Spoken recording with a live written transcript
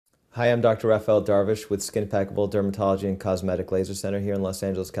Hi, I'm Dr. Raphael Darvish with Skin Impeccable Dermatology and Cosmetic Laser Center here in Los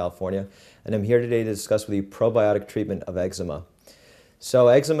Angeles, California, and I'm here today to discuss with you probiotic treatment of eczema. So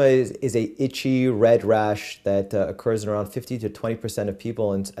eczema is a itchy red rash that occurs in around 50 to 20% of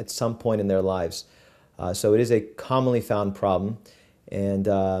people at some point in their lives. So it is a commonly found problem,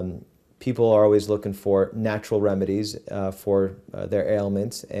 and people are always looking for natural remedies for their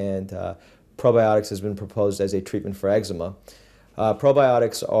ailments, and probiotics has been proposed as a treatment for eczema.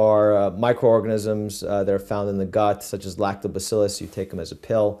 Probiotics are microorganisms that are found in the gut, such as lactobacillus. You take them as a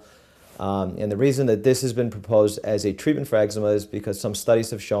pill. And the reason that this has been proposed as a treatment for eczema is because some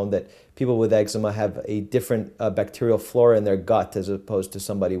studies have shown that people with eczema have a different bacterial flora in their gut as opposed to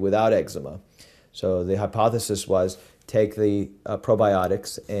somebody without eczema. So the hypothesis was take the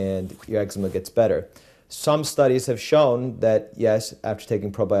probiotics and your eczema gets better. Some studies have shown that, yes, after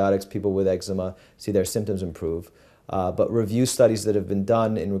taking probiotics, people with eczema see their symptoms improve. But review studies that have been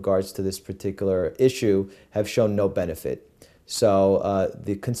done in regards to this particular issue have shown no benefit. So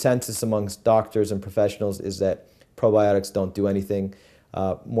the consensus amongst doctors and professionals is that probiotics don't do anything.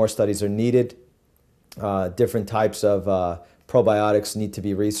 More studies are needed. Different types of probiotics need to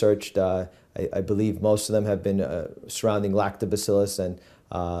be researched. I believe most of them have been surrounding lactobacillus and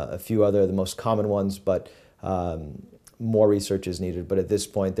a few other of the most common ones, but more research is needed, but at this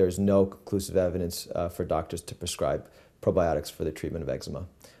point there's no conclusive evidence for doctors to prescribe probiotics for the treatment of eczema.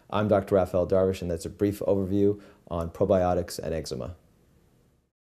 I'm Dr. Raphael Darvish, and that's a brief overview on probiotics and eczema.